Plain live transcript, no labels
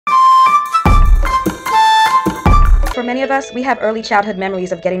For many of us, we have early childhood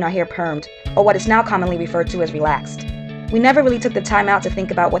memories of getting our hair permed, or what is now commonly referred to as relaxed. We never really took the time out to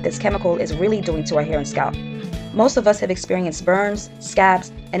think about what this chemical is really doing to our hair and scalp. Most of us have experienced burns,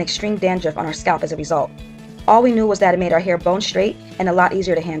 scabs, and extreme dandruff on our scalp as a result. All we knew was that it made our hair bone straight and a lot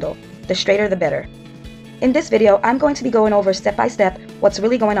easier to handle. The straighter, the better. In this video, I'm going to be going over step by step what's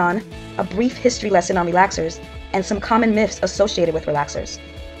really going on, a brief history lesson on relaxers, and some common myths associated with relaxers.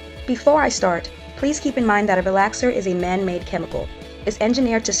 Before I start, please keep in mind that a relaxer is a man-made chemical. It's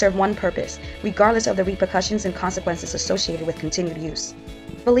engineered to serve one purpose, regardless of the repercussions and consequences associated with continued use.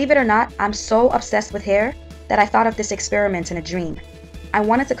 Believe it or not, I'm so obsessed with hair that I thought of this experiment in a dream. I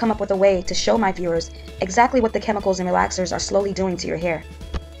wanted to come up with a way to show my viewers exactly what the chemicals in relaxers are slowly doing to your hair.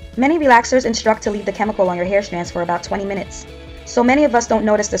 Many relaxers instruct to leave the chemical on your hair strands for about 20 minutes. So many of us don't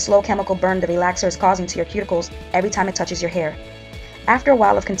notice the slow chemical burn the relaxer is causing to your cuticles every time it touches your hair. After a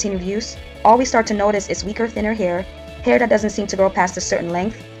while of continued use, all we start to notice is weaker, thinner hair that doesn't seem to grow past a certain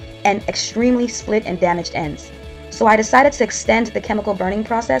length, and extremely split and damaged ends. So I decided to extend the chemical burning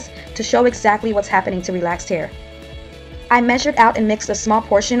process to show exactly what's happening to relaxed hair. I measured out and mixed a small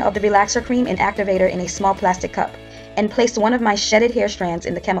portion of the relaxer cream and activator in a small plastic cup, and placed one of my shedded hair strands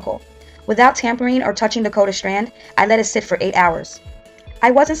in the chemical. Without tampering or touching the coated strand, I let it sit for 8 hours.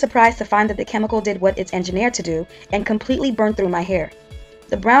 I wasn't surprised to find that the chemical did what it's engineered to do and completely burned through my hair.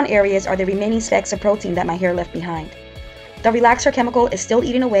 The brown areas are the remaining specks of protein that my hair left behind. The relaxer chemical is still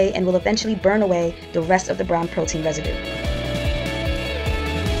eating away and will eventually burn away the rest of the brown protein residue.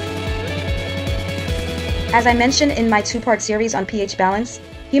 As I mentioned in my two-part series on pH balance,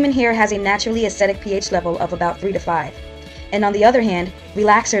 human hair has a naturally acidic pH level of about 3 to 5. And on the other hand,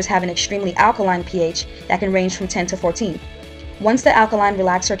 relaxers have an extremely alkaline pH that can range from 10 to 14. Once the alkaline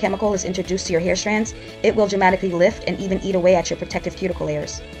relaxer chemical is introduced to your hair strands, it will dramatically lift and even eat away at your protective cuticle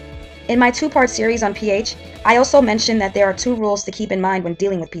layers. In my two-part series on pH, I also mentioned that there are 2 rules to keep in mind when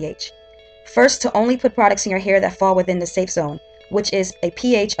dealing with pH. First, to only put products in your hair that fall within the safe zone, which is a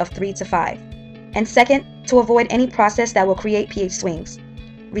pH of 3 to 5. And second, to avoid any process that will create pH swings.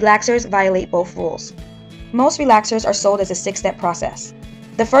 Relaxers violate both rules. Most relaxers are sold as a 6-step process.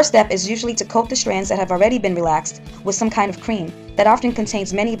 The first step is usually to coat the strands that have already been relaxed with some kind of cream that often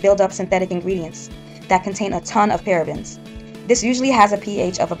contains many built-up synthetic ingredients that contain a ton of parabens. This usually has a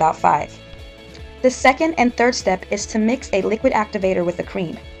pH of about 5. The second and third step is to mix a liquid activator with the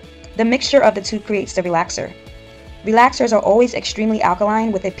cream. The mixture of the two creates the relaxer. Relaxers are always extremely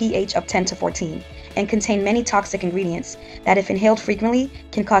alkaline with a pH of 10 to 14 and contain many toxic ingredients that, if inhaled frequently,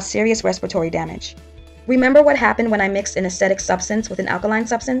 can cause serious respiratory damage. Remember what happened when I mixed an acidic substance with an alkaline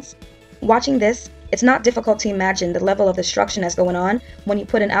substance? Watching this, it's not difficult to imagine the level of destruction that's going on when you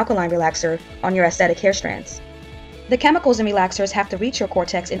put an alkaline relaxer on your acidic hair strands. The chemicals in relaxers have to reach your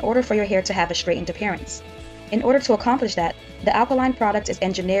cortex in order for your hair to have a straightened appearance. In order to accomplish that, the alkaline product is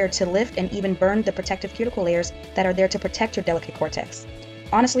engineered to lift and even burn the protective cuticle layers that are there to protect your delicate cortex.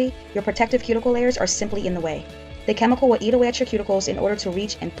 Honestly, your protective cuticle layers are simply in the way. The chemical will eat away at your cuticles in order to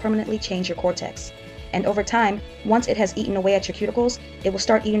reach and permanently change your cortex. And over time, once it has eaten away at your cuticles, it will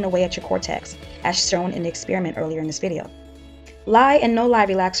start eating away at your cortex, as shown in the experiment earlier in this video. Lie and no-lie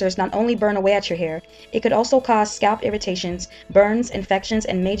relaxers not only burn away at your hair, it could also cause scalp irritations, burns, infections,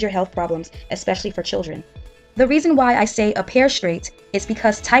 and major health problems, especially for children. The reason why I say appear straight is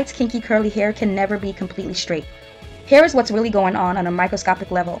because tight, kinky, curly hair can never be completely straight. Here is what's really going on a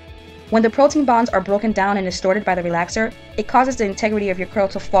microscopic level. When the protein bonds are broken down and distorted by the relaxer, it causes the integrity of your curl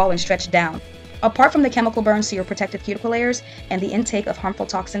to fall and stretch down. Apart from the chemical burns to your protective cuticle layers and the intake of harmful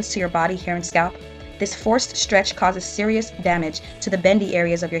toxins to your body, hair, and scalp, this forced stretch causes serious damage to the bendy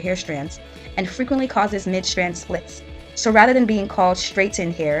areas of your hair strands and frequently causes mid-strand splits. So rather than being called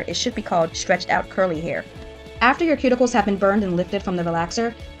straightened hair, it should be called stretched out curly hair. After your cuticles have been burned and lifted from the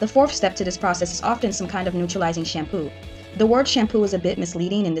relaxer, the fourth step to this process is often some kind of neutralizing shampoo. The word shampoo is a bit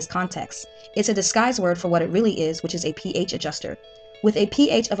misleading in this context. It's a disguised word for what it really is, which is a pH adjuster. With a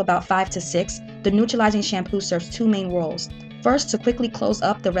pH of about 5 to 6, the neutralizing shampoo serves 2 main roles. First, to quickly close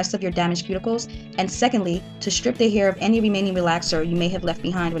up the rest of your damaged cuticles, and secondly, to strip the hair of any remaining relaxer you may have left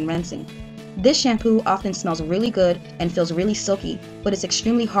behind when rinsing. This shampoo often smells really good and feels really silky, but it's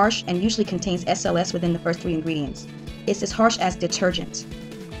extremely harsh and usually contains SLS within the first 3 ingredients. It's as harsh as detergent.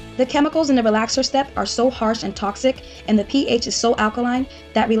 The chemicals in the relaxer step are so harsh and toxic, and the pH is so alkaline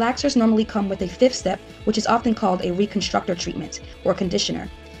that relaxers normally come with a 5th step, which is often called a reconstructor treatment or conditioner.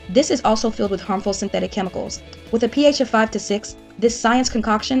 This is also filled with harmful synthetic chemicals. With a pH of 5 to 6, this science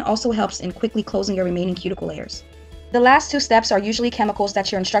concoction also helps in quickly closing your remaining cuticle layers. The last 2 steps are usually chemicals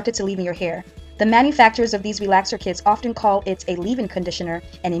that you're instructed to leave in your hair. The manufacturers of these relaxer kits often call it a leave-in conditioner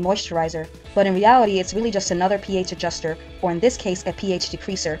and a moisturizer, but in reality it's really just another pH adjuster, or in this case a pH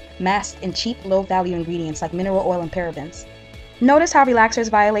decreaser, masked in cheap, low-value ingredients like mineral oil and parabens. Notice how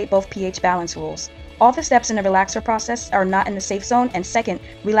relaxers violate both pH balance rules. All the steps in the relaxer process are not in the safe zone, and second,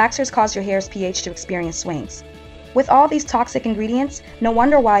 relaxers cause your hair's pH to experience swings. With all these toxic ingredients, no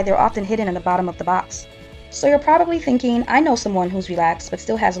wonder why they're often hidden in the bottom of the box. So you're probably thinking, I know someone who's relaxed but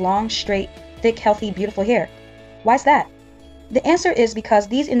still has long, straight, thick, healthy, beautiful hair. Why's that? The answer is because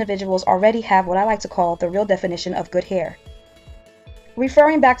these individuals already have what I like to call the real definition of good hair.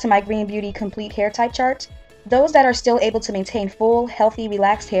 Referring back to my Green Beauty complete hair type chart, those that are still able to maintain full, healthy,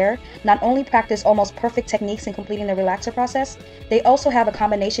 relaxed hair not only practice almost perfect techniques in completing the relaxer process, they also have a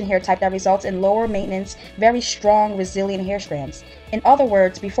combination hair type that results in lower maintenance, very strong, resilient hair strands. In other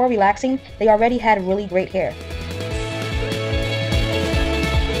words, before relaxing, they already had really great hair.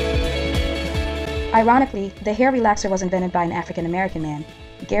 Ironically, the hair relaxer was invented by an African-American man,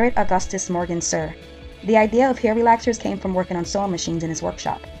 Garrett Augustus Morgan Sir. The idea of hair relaxers came from working on sewing machines in his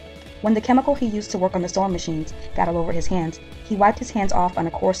workshop. When the chemical he used to work on the sewing machines got all over his hands, he wiped his hands off on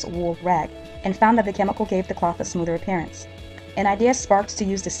a coarse wool rag and found that the chemical gave the cloth a smoother appearance. An idea sparked to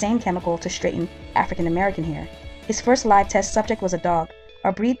use the same chemical to straighten African-American hair. His first live test subject was a dog,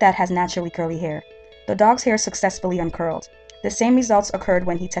 a breed that has naturally curly hair. The dog's hair successfully uncurled. The same results occurred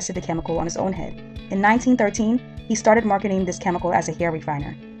when he tested the chemical on his own head. In 1913, he started marketing this chemical as a hair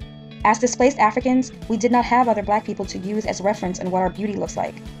refiner. As displaced Africans, we did not have other black people to use as reference in what our beauty looks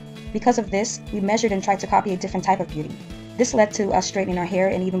like. Because of this, we measured and tried to copy a different type of beauty. This led to us straightening our hair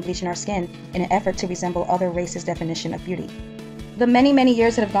and even bleaching our skin in an effort to resemble other races' definition of beauty. The many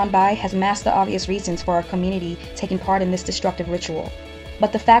years that have gone by has masked the obvious reasons for our community taking part in this destructive ritual.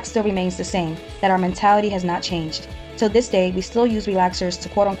 But the fact still remains the same, that our mentality has not changed. Till this day, we still use relaxers to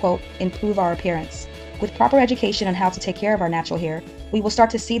quote-unquote improve our appearance. With proper education on how to take care of our natural hair, we will start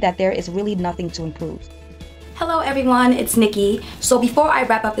to see that there is really nothing to improve. Hello everyone, it's Nikki. So before I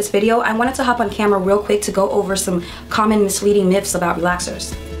wrap up this video, I wanted to hop on camera real quick to go over some common misleading myths about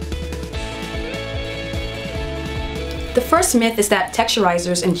relaxers. The first myth is that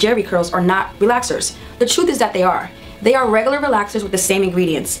texturizers and jerry curls are not relaxers. The truth is that they are. They are regular relaxers with the same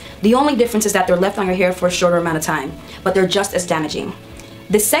ingredients. The only difference is that they're left on your hair for a shorter amount of time, but they're just as damaging.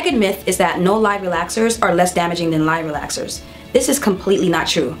 The second myth is that no lye relaxers are less damaging than lye relaxers. This is completely not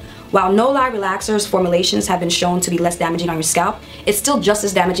true. While no lye relaxers formulations have been shown to be less damaging on your scalp, it's still just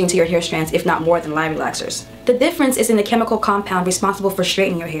as damaging to your hair strands, if not more than lye relaxers. The difference is in the chemical compound responsible for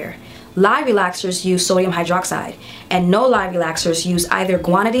straightening your hair. Lye relaxers use sodium hydroxide, and no lye relaxers use either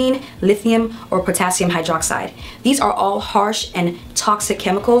guanidine, lithium, or potassium hydroxide. These are all harsh and toxic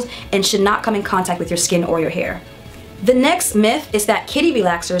chemicals and should not come in contact with your skin or your hair. The next myth is that kiddie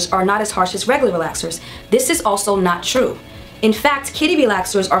relaxers are not as harsh as regular relaxers. This is also not true. In fact, kiddie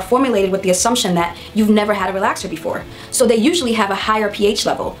relaxers are formulated with the assumption that you've never had a relaxer before, so they usually have a higher pH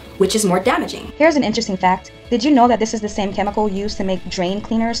level, which is more damaging. Here's an interesting fact. Did you know that this is the same chemical used to make drain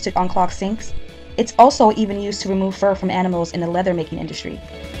cleaners to unclog sinks? It's also even used to remove fur from animals in the leather making industry.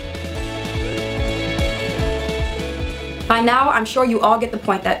 By now, I'm sure you all get the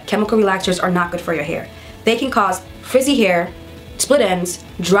point that chemical relaxers are not good for your hair. They can cause frizzy hair, split ends,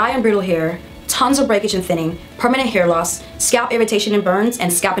 dry and brittle hair, tons of breakage and thinning, permanent hair loss, scalp irritation and burns,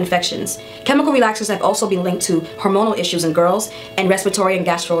 and scalp infections. Chemical relaxers have also been linked to hormonal issues in girls and respiratory and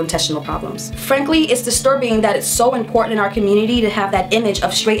gastrointestinal problems. Frankly, it's disturbing that it's so important in our community to have that image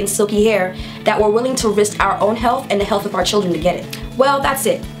of straight and silky hair that we're willing to risk our own health and the health of our children to get it. Well, that's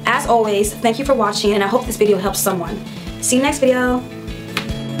it. As always, thank you for watching, and I hope this video helps someone. See you next video.